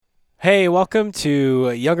Hey, welcome to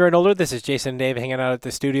Younger and Older. This is Jason and Dave hanging out at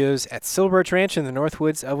the studios at Silverbirch Ranch in the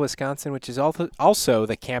Northwoods of Wisconsin, which is also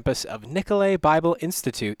the campus of Nicolay Bible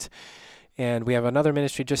Institute. And we have another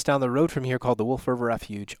ministry just down the road from here called the Wolf River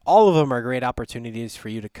Refuge. All of them are great opportunities for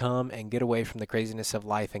you to come and get away from the craziness of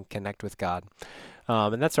life and connect with God.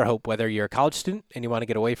 And that's our hope, whether you're a college student and you want to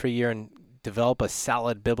get away for a year and develop a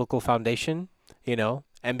solid biblical foundation,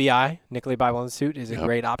 NBI, Nicolay Bible Institute, is a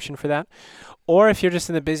great option for that. Or if you're just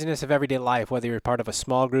in the busyness of everyday life, whether you're part of a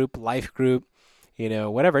small group, life group,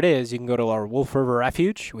 whatever it is, you can go to our Wolf River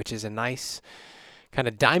Refuge, which is a nice kind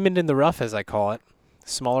of diamond in the rough, as I call it,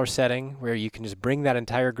 smaller setting where you can just bring that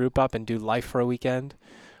entire group up and do life for a weekend.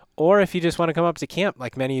 Or if you just want to come up to camp,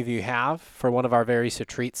 like many of you have, for one of our various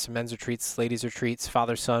retreats, men's retreats, ladies' retreats,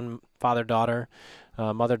 father-son, father-daughter,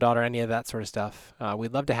 mother-daughter, any of that sort of stuff,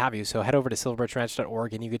 we'd love to have you. So head over to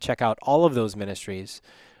silverbirchranch.org and you can check out all of those ministries,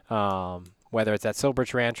 whether it's at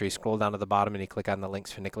Silverbirch Ranch or you scroll down to the bottom and you click on the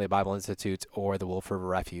links for Nicolay Bible Institute or the Wolf River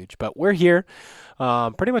Refuge. But we're here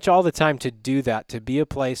pretty much all the time to do that, to be a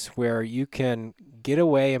place where you can get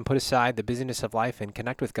away and put aside the busyness of life and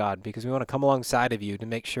connect with God, because we want to come alongside of you to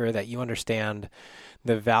make sure that you understand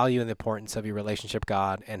the value and the importance of your relationship with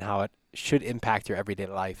God and how it should impact your everyday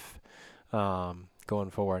life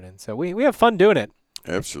going forward. And so we have fun doing it.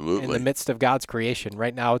 Absolutely. In the midst of God's creation.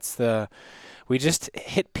 Right now we just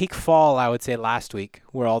hit peak fall, I would say, last week,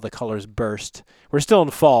 where all the colors burst. We're still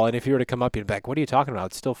in fall, and if you were to come up, you'd be like, what are you talking about?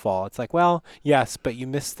 It's still fall. It's like, well, yes, but you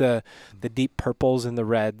missed the deep purples and the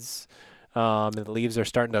reds, and the leaves are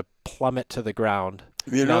starting to plummet to the ground.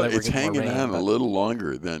 It's hanging on a little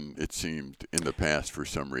longer than it seemed in the past for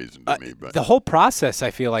some reason to me. But the whole process, I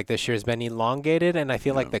feel like, this year has been elongated, and I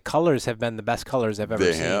feel like the colors have been the best colors I've ever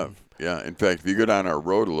seen. They have, yeah. In fact, if you go down our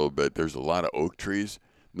road a little bit, there's a lot of oak trees.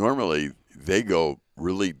 Normally, they go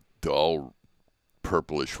really dull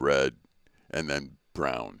purplish red and then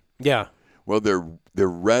brown. Yeah. Well, they're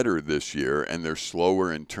redder this year, and they're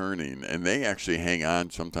slower in turning, and they actually hang on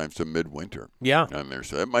sometimes to midwinter. Yeah. On there,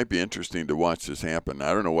 so that might be interesting to watch this happen.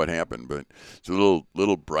 I don't know what happened, but it's a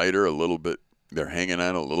little brighter, a little bit. They're hanging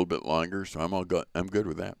on a little bit longer, so I'm good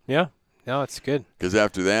with that. Yeah. No, it's good. Because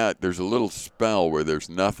after that, there's a little spell where there's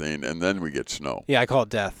nothing, and then we get snow. Yeah, I call it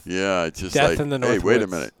death. Yeah, it's just death like, in the hey, wait a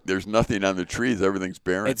Northwoods. minute. There's nothing on the trees. Everything's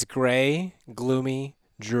barren. It's gray, gloomy,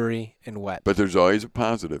 dreary, and wet. But there's always a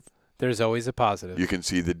positive. There's always a positive. You can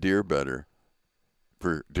see the deer better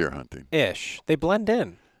for deer hunting. Ish. They blend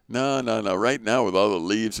in. No. Right now, with all the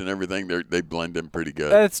leaves and everything, they blend in pretty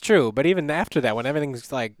good. That's true. But even after that, when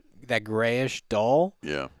everything's like that grayish dull,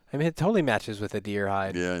 yeah. I mean, it totally matches with a deer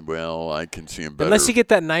hide. Yeah, well, I can see them better. Unless you get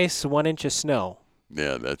that nice 1 inch of snow.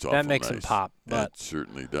 Yeah, that's awful That makes nice. them pop. But It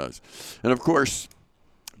certainly does. And, of course,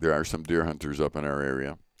 there are some deer hunters up in our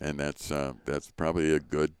area, and that's probably a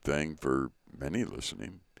good thing for many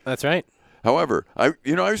listening. That's right. However, I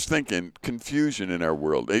was thinking confusion in our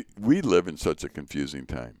world. We live in such a confusing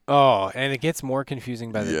time. Oh, and it gets more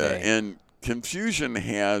confusing by the day. Yeah, and confusion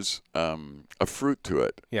has a fruit to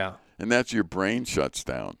it. Yeah. And that's your brain shuts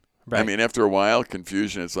down. Right. I mean, after a while,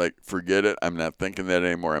 confusion, it's like, forget it. I'm not thinking that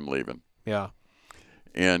anymore. I'm leaving. Yeah.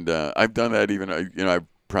 And I've done that even, I have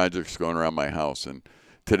projects going around my house. And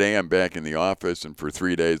today I'm back in the office, and for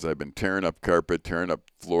 3 days I've been tearing up carpet, tearing up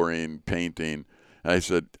flooring, painting. And I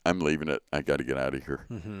said, I'm leaving it. I got to get out of here.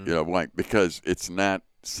 Mm-hmm. Why? Because it's not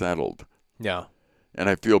settled. Yeah. And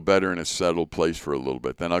I feel better in a settled place for a little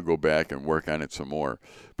bit. Then I'll go back and work on it some more.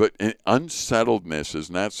 But unsettledness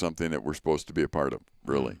is not something that we're supposed to be a part of,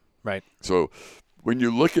 really. Right. So when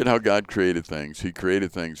you look at how God created things, he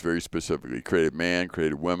created things very specifically. He created man,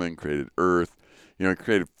 created women, created earth. He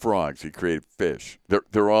created frogs. He created fish.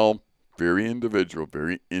 They're all very individual,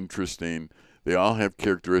 very interesting. They all have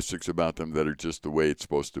characteristics about them that are just the way it's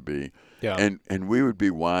supposed to be. Yeah. And we would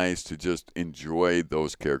be wise to just enjoy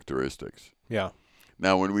those characteristics. Yeah.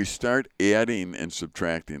 Now, when we start adding and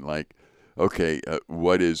subtracting, like, okay,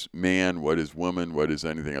 what is man, what is woman, what is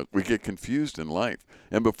anything else, we get confused in life.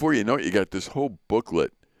 And before you know it, you got this whole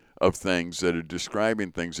booklet of things that are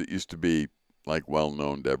describing things that used to be, like,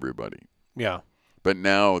 well-known to everybody. Yeah. But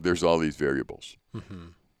now there's all these variables. Mm-hmm.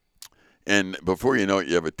 And before you know it,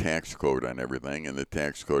 you have a tax code on everything, and the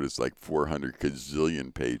tax code is like 400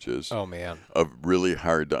 gazillion pages Oh, man. of really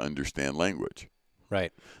hard-to-understand language.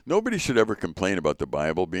 Right. Nobody should ever complain about the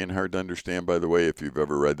Bible being hard to understand, by the way, if you've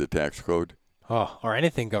ever read the tax code. Oh, or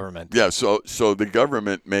anything government. Yeah, so the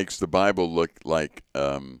government makes the Bible look like,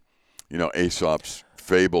 Aesop's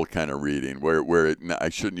fable kind of reading where I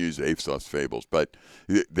shouldn't use Aesop's fables, but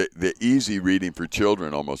the easy reading for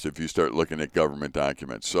children almost if you start looking at government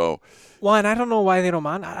documents. So, well, and I don't know why they don't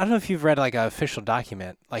mind. I don't know if you've read like an official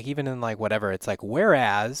document, like even in like whatever, it's like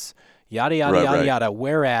whereas yada yada Right, yada right. yada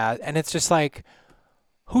whereas, and it's just like,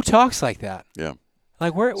 who talks like that? yeah.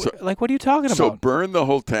 Like like what are you talking So about? burn the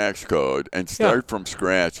whole tax code and start from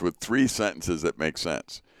scratch with 3 sentences that make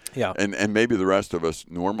sense. Yeah. And maybe the rest of us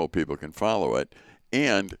normal people can follow it.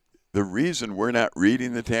 And the reason we're not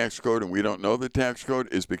reading the tax code and we don't know the tax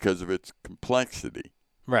code is because of its complexity,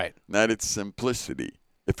 Right. not its simplicity.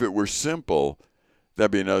 If it were simple, that'd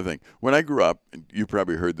be another thing. When I grew up, you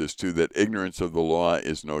probably heard this too, that ignorance of the law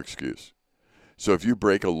is no excuse. So if you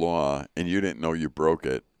break a law and you didn't know you broke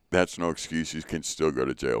it, that's no excuse. You can still go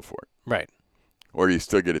to jail for it. Right. Or you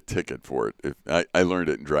still get a ticket for it. If I learned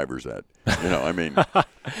it in driver's ed. I mean,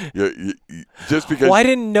 you, just because. Well, I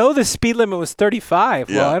didn't know the speed limit was 35.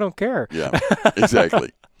 Yeah. Well, I don't care. Yeah,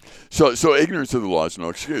 exactly. So ignorance of the law is no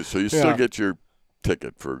excuse. So you still Yeah. get your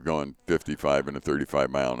ticket for going 55 in a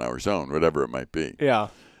 35-mile-an-hour zone, whatever it might be. Yeah.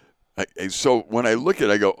 So when I look at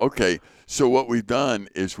it, I go, okay, so what we've done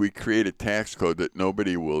is we create a tax code that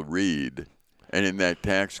nobody will read. And in that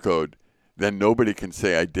tax code, then nobody can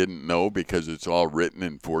say I didn't know because it's all written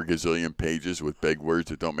in 4 gazillion pages with big words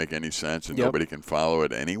that don't make any sense and Yep. nobody can follow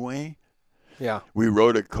it anyway. Yeah. We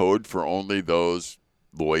wrote a code for only those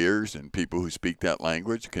lawyers and people who speak that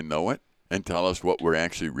language can know it and tell us what we're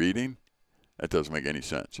actually reading. That doesn't make any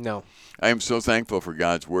sense. No. I am so thankful for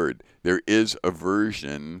God's word. There is a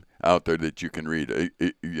version out there that you can read.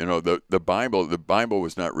 The Bible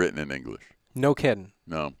was not written in English. No kidding.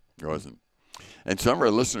 No, it wasn't. And some of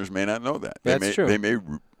our listeners may not know that. That's true. They may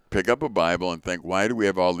pick up a Bible and think, why do we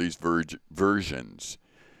have all these versions?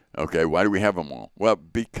 Okay, why do we have them all? Well,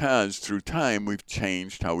 because through time we've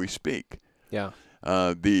changed how we speak. Yeah.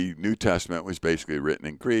 The New Testament was basically written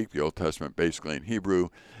in Greek, the Old Testament basically in Hebrew.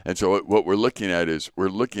 And so what we're looking at is we're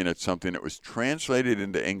looking at something that was translated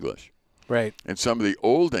into English. Right. And some of the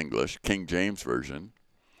Old English, King James Version,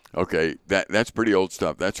 okay, that's pretty old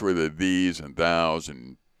stuff. That's where the these and thous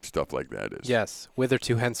and stuff like that is. Yes.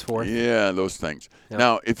 Whitherto henceforth. Yeah, those things. Yep.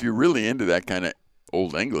 Now, if you're really into that kind of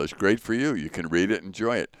Old English, great for you. You can read it,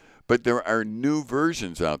 enjoy it. But there are new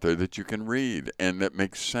versions out there that you can read and that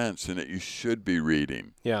make sense and that you should be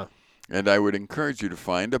reading. Yeah. And I would encourage you to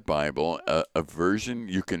find a Bible, a version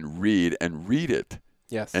you can read and read it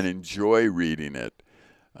Yes. and enjoy reading it.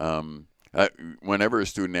 Whenever a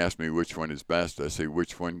student asks me which one is best, I say,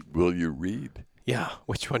 which one will you read? Yeah.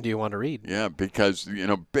 Which one do you want to read? Yeah, because,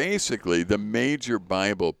 basically the major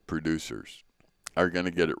Bible producers are going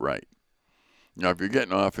to get it right. Now, if you're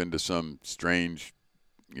getting off into some strange,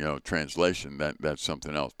 translation, that's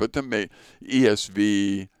something else. But the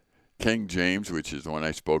ESV, King James, which is the one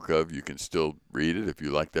I spoke of, you can still read it if you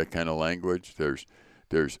like that kind of language. There's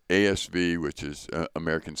ASV, which is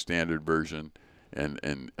American Standard Version, and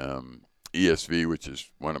ESV, which is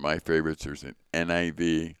one of my favorites. There's an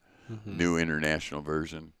NIV, New International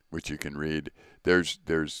Version, which you can read.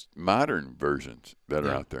 There's modern versions that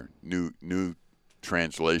are out there, new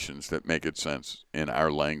translations that make it sense in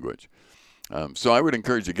our language. So I would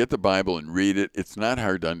encourage you to get the Bible and read it. It's not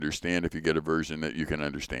hard to understand if you get a version that you can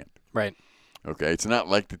understand. Right. Okay, it's not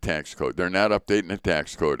like the tax code. They're not updating the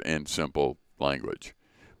tax code in simple language,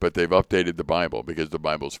 but they've updated the Bible because the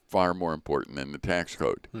Bible's far more important than the tax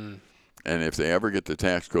code. And if they ever get the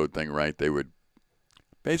tax code thing right, they would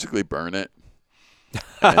basically burn it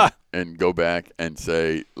and go back and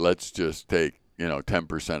say, let's just take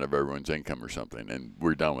 10% of everyone's income or something, and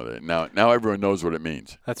we're done with it. Now everyone knows what it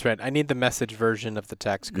means. That's right. I need the message version of the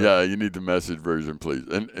tax code. Yeah, you need the message version, please.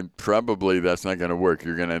 And probably that's not going to work.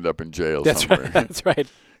 You're going to end up in jail That's somewhere. right. That's right.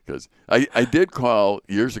 Because I did call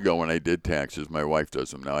years ago when I did taxes. My wife does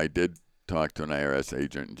them now. I did talk to an IRS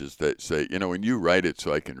agent and just say, when you write it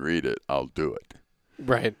so I can read it, I'll do it.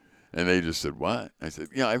 Right. And they just said, what? I said,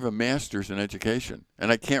 I have a master's in education,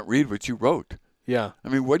 and I can't read what you wrote. Yeah. I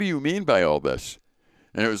mean, what do you mean by all this?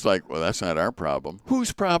 And it was like, well, that's not our problem.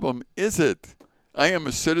 Whose problem is it? I am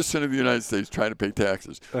a citizen of the United States trying to pay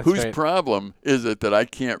taxes. That's Whose right. problem is it that I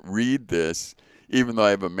can't read this, even though I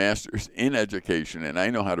have a master's in education, and I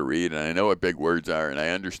know how to read, and I know what big words are, and I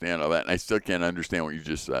understand all that, and I still can't understand what you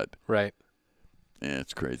just said? Right. Yeah,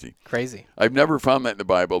 it's crazy. Crazy. I've never found that in the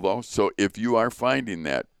Bible, though. So if you are finding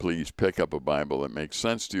that, please pick up a Bible that makes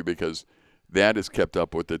sense to you, because that is kept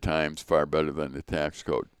up with the times far better than the tax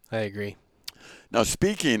code. I agree. Now,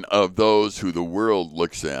 speaking of those who the world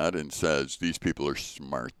looks at and says, these people are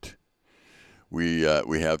smart, we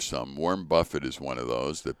have some. Warren Buffett is one of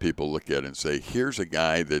those that people look at and say, here's a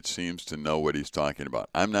guy that seems to know what he's talking about.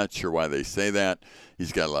 I'm not sure why they say that.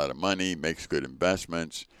 He's got a lot of money, makes good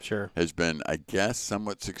investments. Sure. Has been, I guess,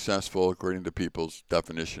 somewhat successful according to people's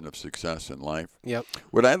definition of success in life. Yep.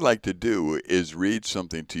 What I'd like to do is read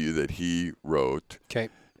something to you that he wrote. Okay.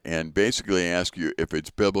 And basically ask you if it's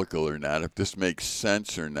biblical or not, if this makes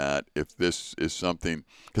sense or not, if this is something.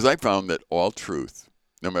 Because I found that all truth,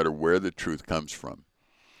 no matter where the truth comes from,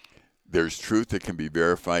 there's truth that can be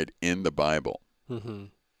verified in the Bible. Mm-hmm.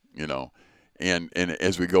 You know, and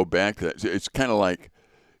as we go back to that, it's kind of like,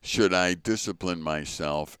 should I discipline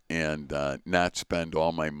myself and not spend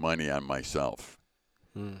all my money on myself?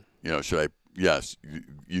 Mm. You know, should I? Yes,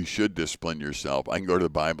 you should discipline yourself. I can go to the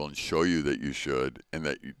Bible and show you that you should, and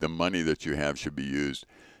that the money that you have should be used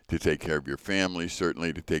to take care of your family,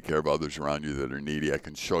 certainly to take care of others around you that are needy. I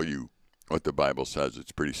can show you what the Bible says.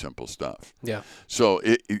 It's pretty simple stuff. Yeah. So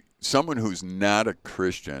someone who's not a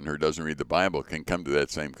Christian or doesn't read the Bible can come to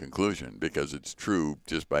that same conclusion because it's true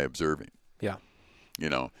just by observing. Yeah. You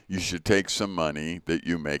know, you should take some money that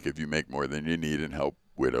you make, if you make more than you need, and help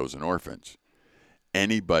widows and orphans.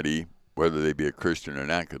 Anybody, whether they be a Christian or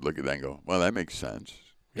not, could look at that and go, well, that makes sense.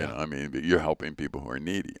 Yeah. You know, I mean, but you're helping people who are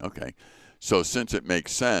needy. Okay. So since it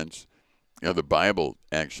makes sense, you know, the Bible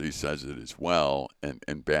actually says it as well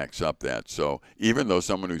and backs up that. So even though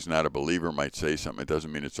someone who's not a believer might say something, it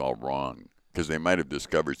doesn't mean it's all wrong, because they might have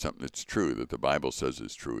discovered something that's true that the Bible says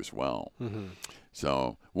is true as well. Mm-hmm.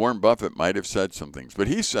 So Warren Buffett might have said some things, but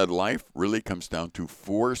he said life really comes down to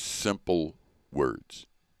 4 simple words.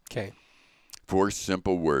 Okay. 4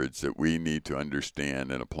 simple words that we need to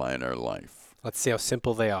understand and apply in our life. Let's see how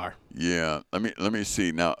simple they are. Yeah, let me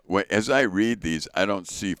see. Now, as I read these, I don't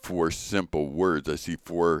see 4 simple words. I see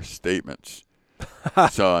 4 statements.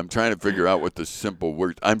 So I'm trying to figure out what the simple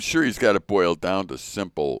words. I'm sure he's got it boiled down to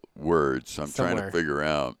simple words. So I'm trying to figure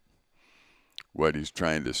out what he's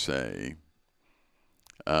trying to say.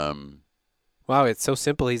 Wow, it's so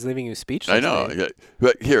simple. He's leaving you speechless. I know. Yeah.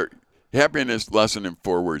 But here, happiness lesson in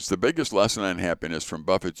 4 words. The biggest lesson on happiness from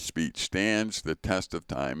Buffett's speech stands the test of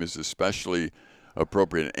time, is especially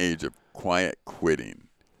appropriate in age of quiet quitting.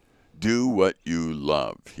 Do what you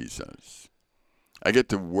love, he says. I get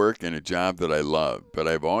to work in a job that I love, but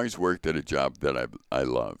I've always worked at a job that I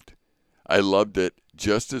loved. I loved it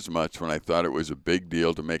just as much when I thought it was a big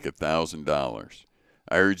deal to make $1,000.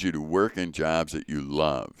 I urge you to work in jobs that you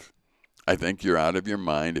love. I think you're out of your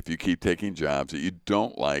mind if you keep taking jobs that you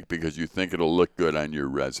don't like because you think it'll look good on your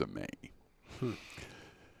resume.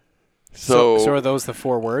 So are those the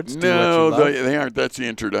 4 words? No, they aren't. That's the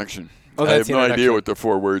introduction. Oh, I have that's the no idea introduction. what the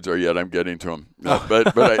 4 words are yet. I'm getting to them. No,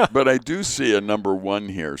 but I do see a number 1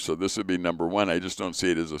 here. So this would be number 1. I just don't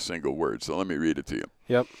see it as a single word. So let me read it to you.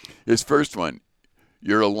 Yep. His first one,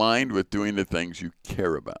 you're aligned with doing the things you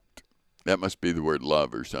care about. That must be the word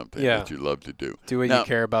love or something that you love to do. Do what you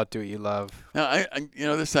care about, do what you love. Now, I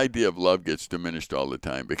this idea of love gets diminished all the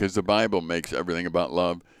time because the Bible makes everything about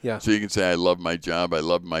love. Yeah. So you can say, I love my job, I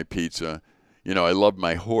love my pizza, I love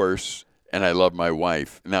my horse, and I love my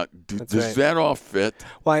wife. Now, does that all fit?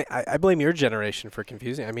 Well, I blame your generation for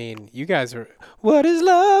confusing. I mean, you guys are, what is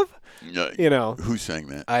love? Who sang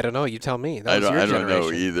that? I don't know. You tell me. That was your I generation. don't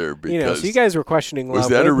know either. Because so you guys were questioning love. Was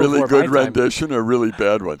that a really good my time. rendition or a really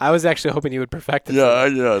bad one? I was actually hoping you would perfect it. I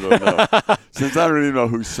don't know. Since I don't even know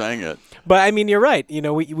who sang it. But I mean, you're right. We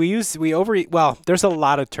overuse. Well, there's a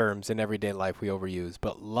lot of terms in everyday life we overuse,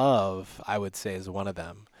 but love, I would say, is one of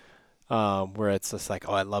them. Where it's just like,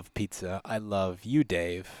 oh, I love pizza. I love you,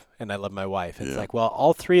 Dave, and I love my wife. It's like, well,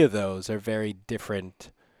 all 3 of those are very different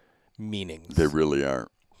meanings. They really are.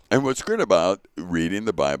 And what's good about reading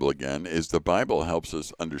the Bible again is the Bible helps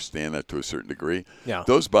us understand that to a certain degree. Yeah.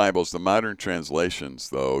 Those Bibles, the modern translations,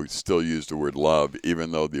 though, still use the word love,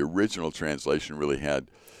 even though the original translation really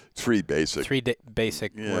had 3 basic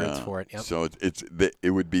words for it. Yep. So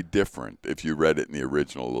it would be different if you read it in the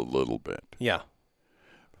original a little bit. Yeah.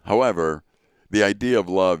 However, the idea of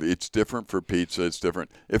love, it's different for pizza. It's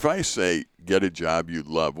different. If I say get a job you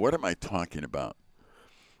love, what am I talking about?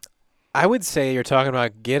 I would say you're talking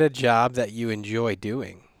about get a job that you enjoy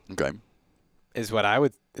doing. Okay. Is what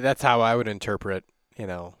that's how I would interpret,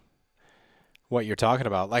 what you're talking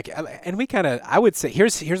about. Like, and I would say,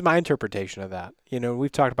 here's my interpretation of that.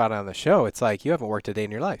 We've talked about it on the show. It's like you haven't worked a day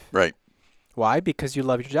in your life. Right. Why? Because you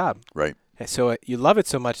love your job. Right. And so you love it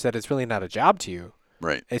so much that it's really not a job to you.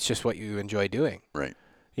 Right. It's just what you enjoy doing. Right.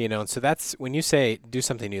 And so that's when you say do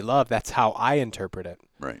something you love, that's how I interpret it.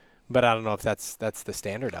 Right. But I don't know if that's the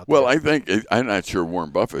standard out there. Well, I think I'm not sure Warren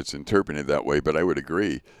Buffett's interpreting it that way, but I would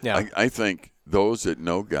agree. Yeah. I think those that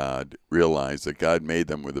know God realize that God made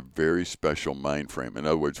them with a very special mind frame. In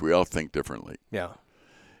other words, we all think differently. Yeah.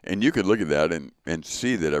 And you could look at that and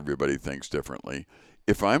see that everybody thinks differently.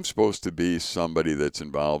 If I'm supposed to be somebody that's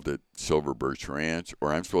involved at Silver Birch Ranch,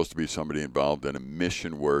 or I'm supposed to be somebody involved in a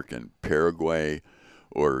mission work in Paraguay,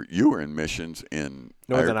 or you were in missions in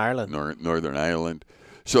Northern Ireland. Northern Ireland.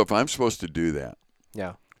 So if I'm supposed to do that,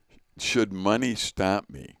 Yeah. should money stop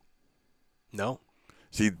me? No.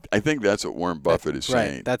 See, I think that's what Warren Buffett is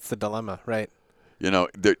saying. Right. That's the dilemma. Right. You know,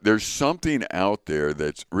 there's something out there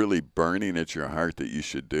that's really burning at your heart that you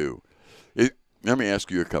should do. Let me ask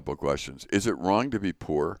you a couple of questions. Is it wrong to be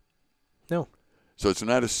poor? No. So it's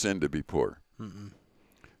not a sin to be poor. Mm-mm.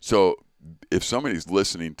 So if somebody's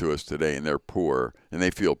listening to us today and they're poor and they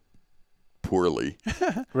feel poorly,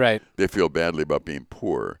 Right. they feel badly about being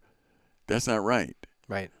poor, that's not right.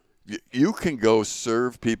 Right. You can go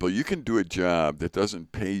serve people. You can do a job that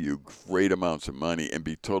doesn't pay you great amounts of money and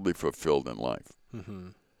be totally fulfilled in life. Mm-hmm.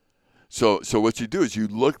 So what you do is you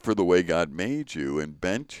look for the way God made you and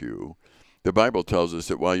bent you. The Bible tells us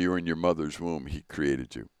that while you were in your mother's womb, he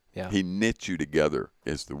created you. Yeah. He knit you together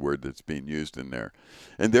is the word that's being used in there.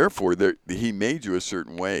 And therefore, he made you a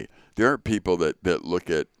certain way. There are people that look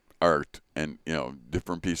at art and,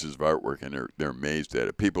 different pieces of artwork, and they're amazed at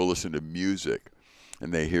it. People listen to music,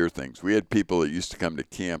 and they hear things. We had people that used to come to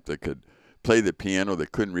camp that could play the piano. They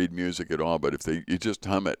couldn't read music at all, but if you just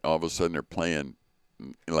hum it, all of a sudden they're playing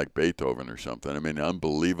like Beethoven or something. I mean,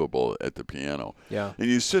 unbelievable at the piano. Yeah. And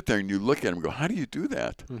you sit there and you look at them and go, how do you do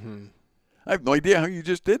that? Mm-hmm. I have no idea how you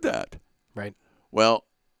just did that. Right. Well,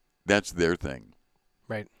 that's their thing.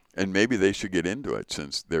 Right. And maybe they should get into it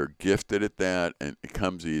since they're gifted at that and it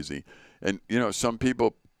comes easy. And, some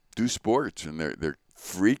people do sports and they're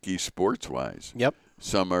freaky sports-wise. Yep.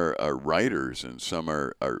 Some are writers and some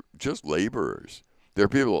are just laborers. There are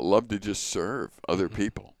people that love to just serve other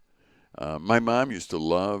people. My mom used to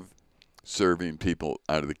love serving people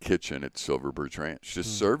out of the kitchen at Silver Birch Ranch,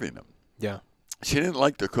 just serving them. Yeah. She didn't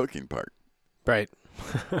like the cooking part. Right.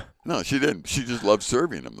 No, she didn't. She just loved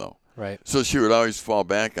serving them, though. Right. So she would always fall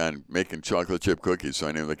back on making chocolate chip cookies so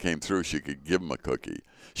anyone that came through, she could give them a cookie.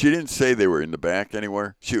 She didn't say they were in the back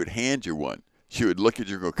anywhere. She would hand you one. She would look at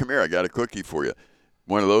you and go, come here, I got a cookie for you.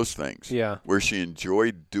 One of those things. Yeah. Where she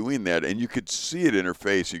enjoyed doing that, and you could see it in her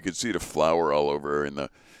face. You could see the flour all over her. And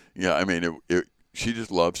she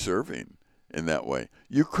just loved serving in that way.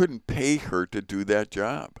 You couldn't pay her to do that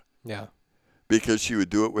job. Yeah. Because she would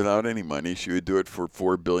do it without any money. She would do it for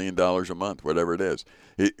 $4 billion a month, whatever it is.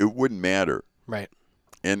 It wouldn't matter. Right.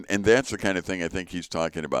 And that's the kind of thing I think he's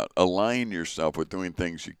talking about. Align yourself with doing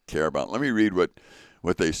things you care about. Let me read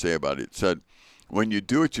what they say about it. It said, when you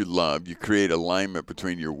do what you love, you create alignment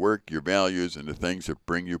between your work, your values, and the things that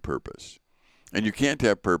bring you purpose. And you can't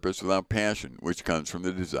have purpose without passion, which comes from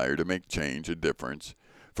the desire to make change, a difference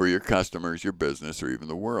for your customers, your business, or even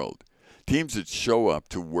the world. Teams that show up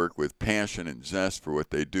to work with passion and zest for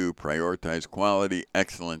what they do prioritize quality,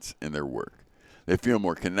 excellence in their work. They feel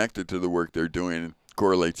more connected to the work they're doing and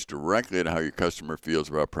correlates directly to how your customer feels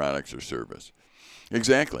about products or service.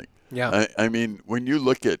 Exactly. Yeah. I mean, when you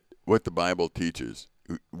look at what the Bible teaches,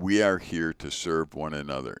 we are here to serve one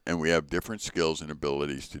another, and we have different skills and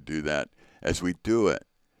abilities to do that. As we do it,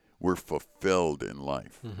 we're fulfilled in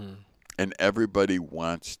life. Mm-hmm. And everybody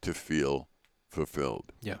wants to feel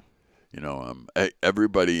fulfilled. Yeah.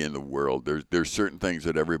 Everybody in the world, there's certain things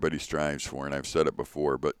that everybody strives for, and I've said it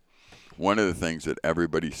before, but one of the things that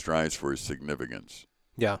everybody strives for is significance.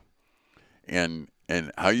 Yeah. And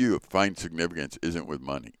how you find significance isn't with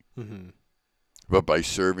money, Mm-hmm. but by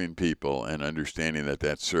serving people and understanding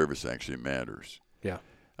that service actually matters. Yeah.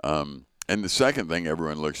 And the second thing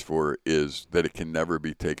everyone looks for is that it can never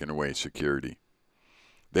be taken away, security.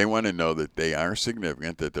 They want to know that they are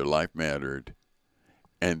significant, that their life mattered,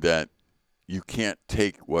 and that you can't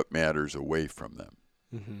take what matters away from them.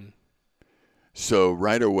 Mm-hmm. So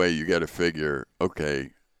right away you got to figure,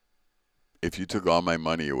 okay, if you took all my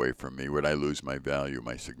money away from me, would I lose my value,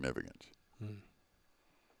 my significance? Mm.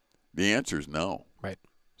 The answer is no. Right.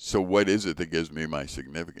 So what is it that gives me my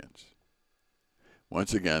significance?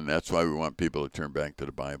 Once again, that's why we want people to turn back to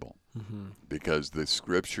the Bible. Mm-hmm. Because the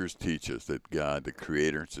scriptures teach us that God, the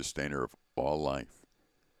creator and sustainer of all life,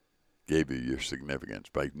 gave you your significance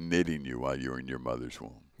by knitting you while you were in your mother's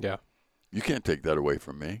womb. Yeah. You can't take that away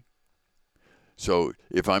from me. So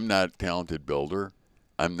if I'm not a talented builder,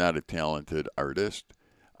 I'm not a talented artist,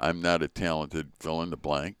 I'm not a talented fill in the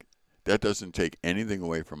blank, that doesn't take anything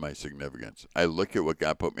away from my significance. I look at what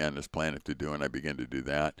God put me on this planet to do, and I begin to do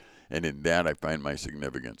that. And in that, I find my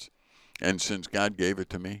significance. And since God gave it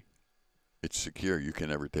to me, it's secure. You can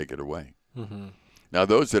never take it away. Mm-hmm. Now,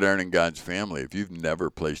 those that aren't in God's family, if you've never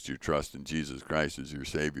placed your trust in Jesus Christ as your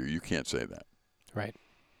Savior, you can't say that. Right.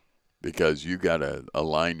 Because you got to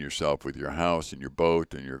align yourself with your house and your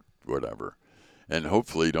boat and your whatever. And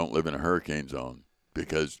hopefully you don't live in a hurricane zone,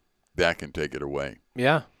 because that can take it away.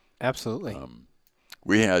 Yeah, absolutely.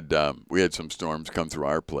 We had some storms come through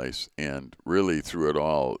our place, and really through it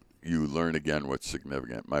all, you learn again what's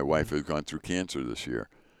significant. My wife has gone through cancer this year,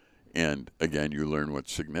 and again, you learn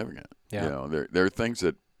what's significant. Yeah. You know, there are things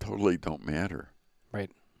that totally don't matter.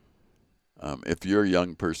 Right. If you're a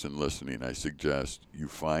young person listening, I suggest you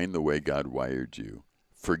find the way God wired you.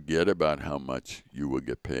 Forget about how much you will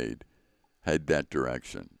get paid. Head that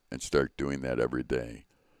direction and start doing that every day,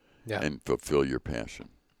 and fulfill your passion.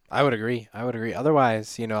 I would agree.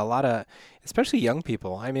 Otherwise, a lot of, especially young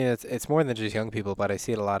people. I mean, it's more than just young people, but I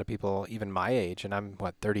see it a lot of people, even my age, and I'm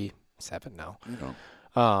 37 now.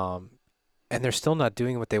 And they're still not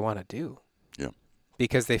doing what they want to do. Yeah.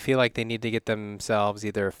 Because they feel like they need to get themselves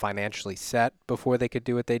either financially set before they could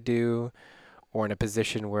do what they do, or in a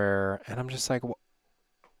position where, and I'm just like,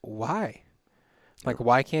 why? Like,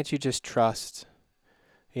 why can't you just trust,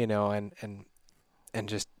 and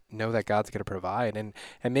just know that God's going to provide? And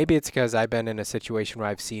maybe it's because I've been in a situation where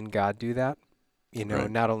I've seen God do that,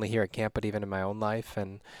 Right. not only here at camp, but even in my own life.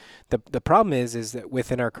 And the problem is that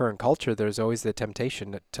within our current culture, there's always the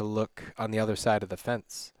temptation to look on the other side of the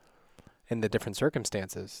fence in the different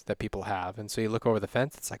circumstances that people have. And so you look over the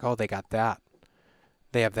fence, it's like, oh, they got that.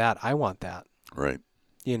 They have that. I want that. Right.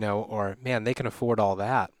 Or, man, they can afford all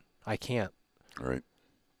that. I can't. Right.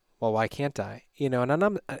 Well, why can't I?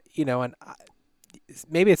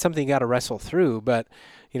 Maybe it's something you got to wrestle through, but,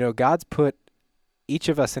 God's put each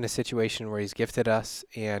of us in a situation where he's gifted us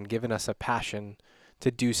and given us a passion to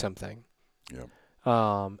do something.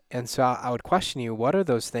 Yeah. And so I would question you, what are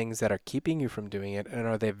those things that are keeping you from doing it, and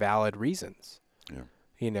are they valid reasons,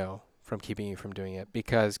 from keeping you from doing it?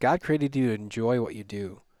 Because God created you to enjoy what you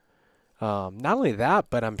do. Not only that,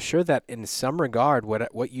 but I'm sure that in some regard,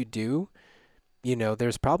 what you do,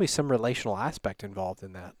 there's probably some relational aspect involved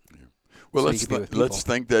in that. Yeah. Well, let's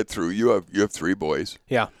think that through. You have 3 boys.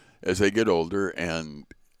 Yeah. As they get older, and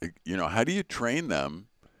how do you train them?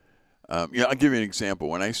 I'll give you an example.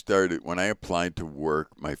 When I applied to work,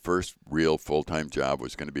 my first real full-time job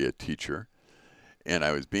was going to be a teacher, and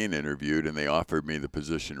I was being interviewed, and they offered me the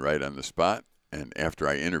position right on the spot. And after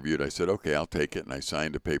I interviewed, I said, "Okay, I'll take it," and I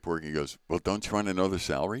signed the paperwork. He goes, "Well, don't you want to know the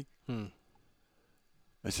salary?"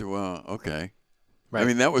 I said, "Well, okay." Right. I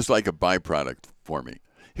mean, that was like a byproduct for me.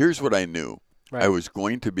 Here's what I knew: Right. I was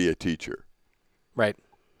going to be a teacher. Right.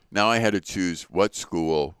 Now I had to choose what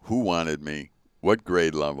school, who wanted me, what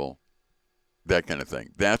grade level, that kind of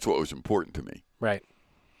thing. That's what was important to me. Right.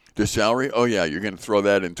 The salary, oh yeah, you're going to throw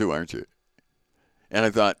that in too, aren't you? And I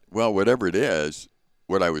thought, well, whatever it is,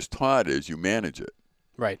 what I was taught is you manage it.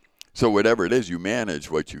 Right. So whatever it is, you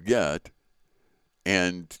manage what you get,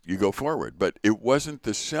 and you go forward. But it wasn't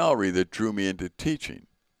the salary that drew me into teaching.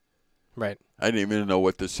 Right. I didn't even know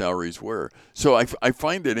what the salaries were. So I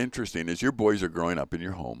find it interesting, as your boys are growing up in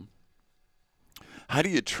your home, how do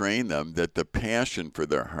you train them that the passion for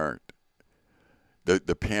their heart,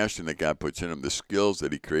 the passion that God puts in them, the skills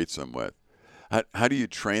that he creates them with, how do you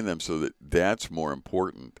train them so that that's more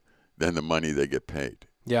important than the money they get paid?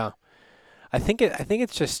 Yeah. I think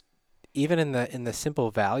it's just even in the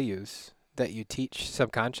simple values that you teach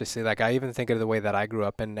subconsciously. Like, I even think of the way that I grew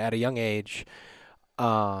up, and at a young age,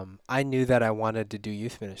 I knew that I wanted to do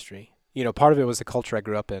youth ministry. Part of it was the culture I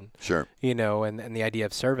grew up in. Sure. And the idea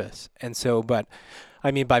of service. And so, but I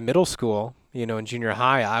mean, by middle school, in junior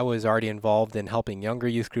high, I was already involved in helping younger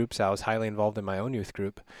youth groups. I was highly involved in my own youth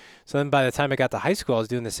group. So then by the time I got to high school, I was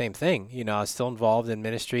doing the same thing. I was still involved in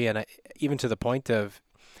ministry, and even to the point of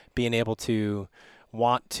being able to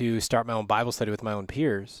want to start my own Bible study with my own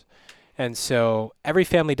peers. And so every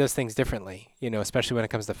family does things differently, especially when it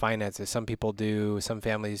comes to finances. Some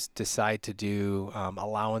families decide to do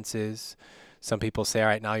allowances. Some people say, all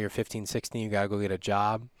right, now you're 15, 16, you got to go get a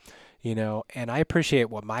job, and I appreciate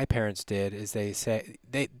what my parents did is they say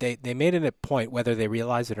they made it a point, whether they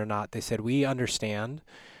realize it or not. They said, we understand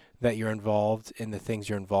that you're involved in the things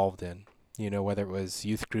you're involved in, whether it was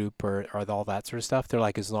youth group or all that sort of stuff. They're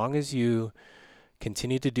like, as long as you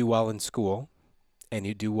continue to do well in school, and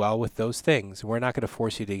you do well with those things, we're not going to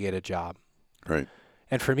force you to get a job. Right.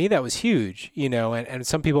 And for me, that was huge, and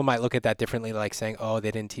some people might look at that differently, like saying, oh, they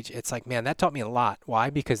didn't teach. It's like, man, that taught me a lot. Why?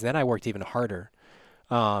 Because then I worked even harder.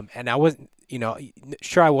 And I wasn't,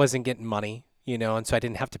 sure, I wasn't getting money, and so I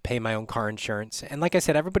didn't have to pay my own car insurance. And like I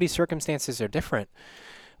said, everybody's circumstances are different,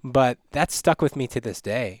 but that stuck with me to this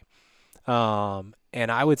day.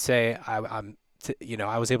 And I would say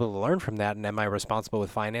I was able to learn from that. And am I responsible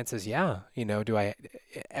with finances? Yeah.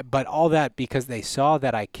 But all that because they saw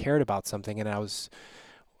that I cared about something and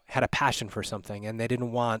had a passion for something, and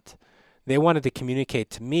they wanted to communicate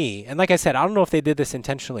to me. And like I said, I don't know if they did this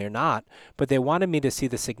intentionally or not, but they wanted me to see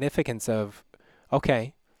the significance of,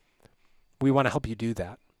 okay, we want to help you do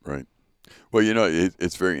that. Right. Well,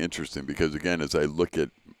 it's very interesting because, again, as I look at,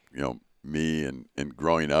 me and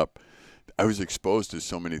growing up, I was exposed to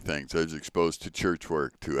so many things. I was exposed to church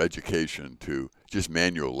work, to education, to just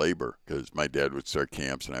manual labor because my dad would start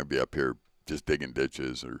camps and I'd be up here just digging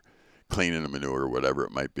ditches or cleaning the manure or whatever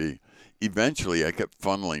it might be. Eventually, I kept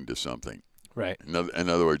funneling to something. Right. In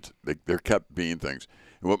other words, there kept being things.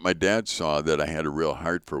 And what my dad saw that I had a real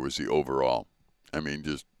heart for was the overall. I mean,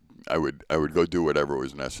 just I would go do whatever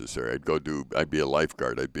was necessary. I'd be a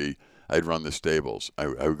lifeguard. I'd run the stables. I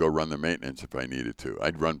would go run the maintenance if I needed to.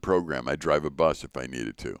 I'd run program. I'd drive a bus if I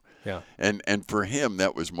needed to. Yeah. And for him,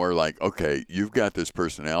 that was more like, okay, you've got this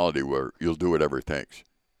personality where you'll do whatever it takes.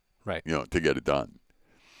 Right. To get it done.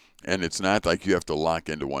 And it's not like you have to lock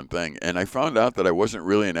into one thing. And I found out that I wasn't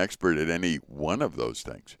really an expert at any one of those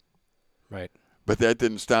things. Right. But that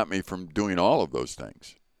didn't stop me from doing all of those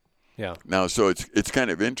things. Yeah. Now, so it's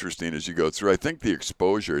kind of interesting as you go through. I think the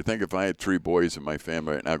exposure, if I had 3 boys in my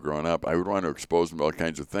family right now growing up, I would want to expose them to all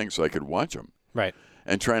kinds of things so I could watch them. Right.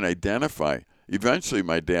 And try and identify. Eventually,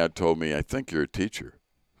 my dad told me, I think you're a teacher.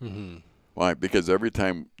 Mm-hmm. Why? Because every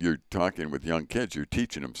time you're talking with young kids, you're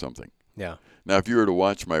teaching them something. Yeah. Now, if you were to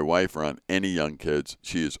watch my wife around any young kids,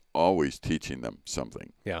 she is always teaching them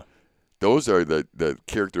something. Yeah. Those are the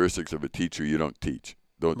characteristics of a teacher you don't teach.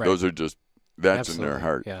 Those are just, that's Absolutely. in their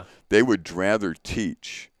heart. Yeah. They would rather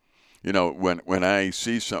teach. When I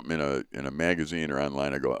see something in a magazine or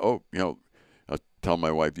online, I go, I'll tell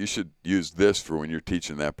my wife, you should use this for when you're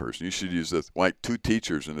teaching that person. You should use this. Why 2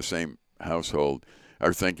 teachers in the same household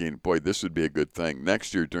are thinking, boy, this would be a good thing.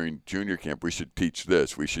 Next year during junior camp, we should teach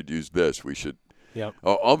this. We should use this. We should. Yep.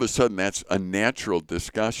 All of a sudden, that's a natural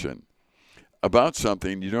discussion about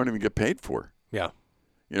something you don't even get paid for. Yeah.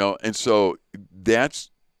 And so that's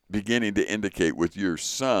beginning to indicate with your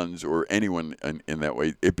sons or anyone in that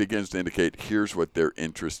way, it begins to indicate here's what they're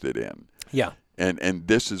interested in. Yeah. And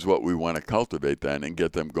this is what we want to cultivate then and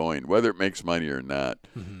get them going, whether it makes money or not.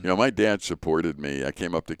 Mm-hmm. My dad supported me. I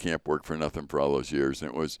came up to Camp Work for Nothing for all those years,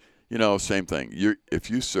 and it was, same thing. If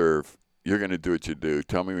you serve, you're going to do what you do.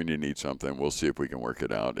 Tell me when you need something. We'll see if we can work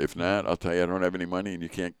it out. If not, I'll tell you I don't have any money and you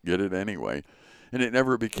can't get it anyway. And it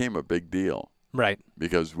never became a big deal. Right.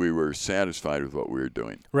 Because we were satisfied with what we were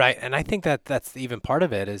doing. Right. And I think that's even part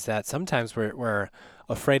of it is that sometimes we're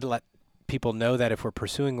afraid to let people know that if we're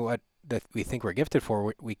pursuing what that we think we're gifted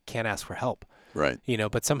for, we can't ask for help. Right.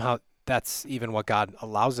 But somehow that's even what God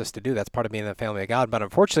allows us to do. That's part of being in the family of God. But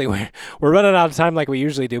unfortunately, we're running out of time like we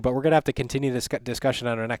usually do. But we're going to have to continue this discussion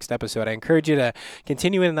on our next episode. I encourage you to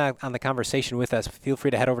continue on the conversation with us. Feel free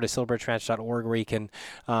to head over to silverbirchranch.org where you can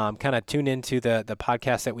kind of tune into the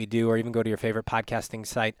podcast that we do, or even go to your favorite podcasting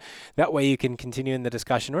site. That way you can continue in the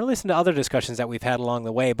discussion or listen to other discussions that we've had along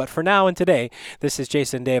the way. But for now and today, this is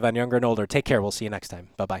Jason and Dave on Younger and Older. Take care. We'll see you next time.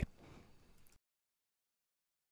 Bye-bye.